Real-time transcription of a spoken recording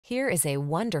Here is a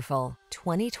wonderful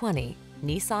 2020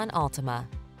 Nissan Altima.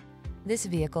 This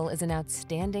vehicle is an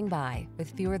outstanding buy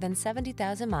with fewer than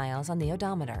 70,000 miles on the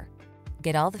odometer.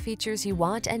 Get all the features you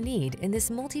want and need in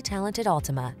this multi-talented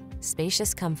Altima.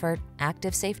 Spacious comfort,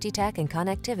 active safety tech and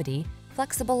connectivity,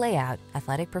 flexible layout,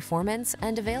 athletic performance,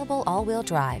 and available all-wheel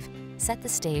drive set the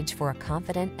stage for a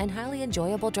confident and highly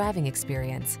enjoyable driving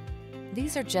experience.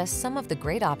 These are just some of the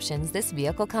great options this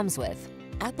vehicle comes with: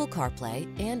 Apple CarPlay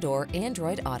and/or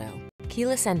Android Auto,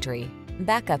 keyless entry,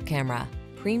 backup camera,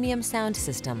 premium sound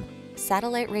system,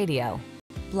 satellite radio,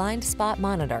 blind spot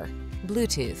monitor,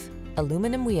 Bluetooth,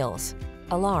 aluminum wheels,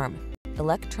 alarm,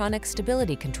 electronic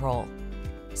stability control.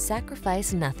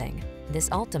 Sacrifice nothing. This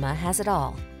Altima has it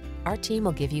all. Our team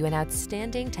will give you an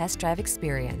outstanding test drive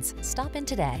experience. Stop in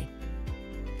today.